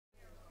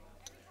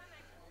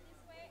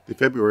The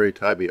February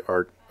Tybee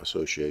Art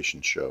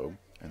Association show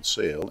and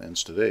sale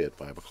ends today at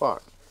 5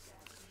 o'clock.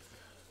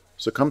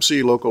 So come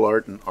see local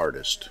art and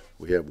artists.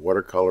 We have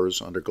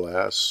watercolors under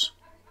glass,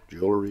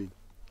 jewelry,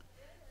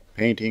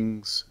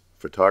 paintings,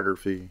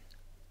 photography,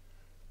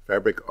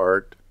 fabric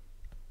art,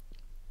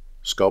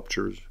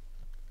 sculptures,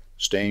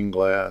 stained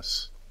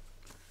glass,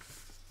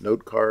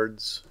 note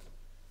cards,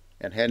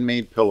 and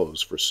handmade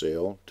pillows for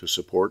sale to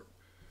support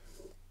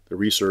the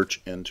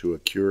research into a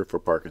cure for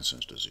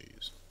Parkinson's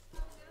disease.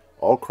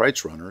 All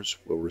Kreitz runners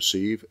will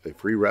receive a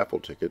free raffle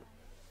ticket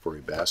for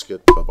a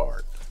basket of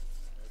art.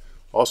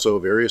 Also,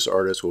 various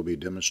artists will be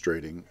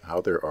demonstrating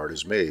how their art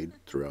is made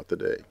throughout the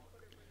day.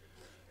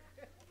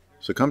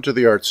 So come to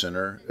the Art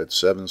Center at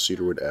 7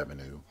 Cedarwood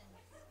Avenue.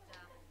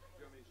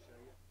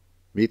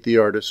 Meet the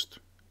artist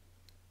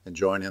and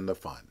join in the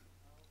fun.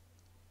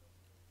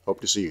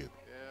 Hope to see you.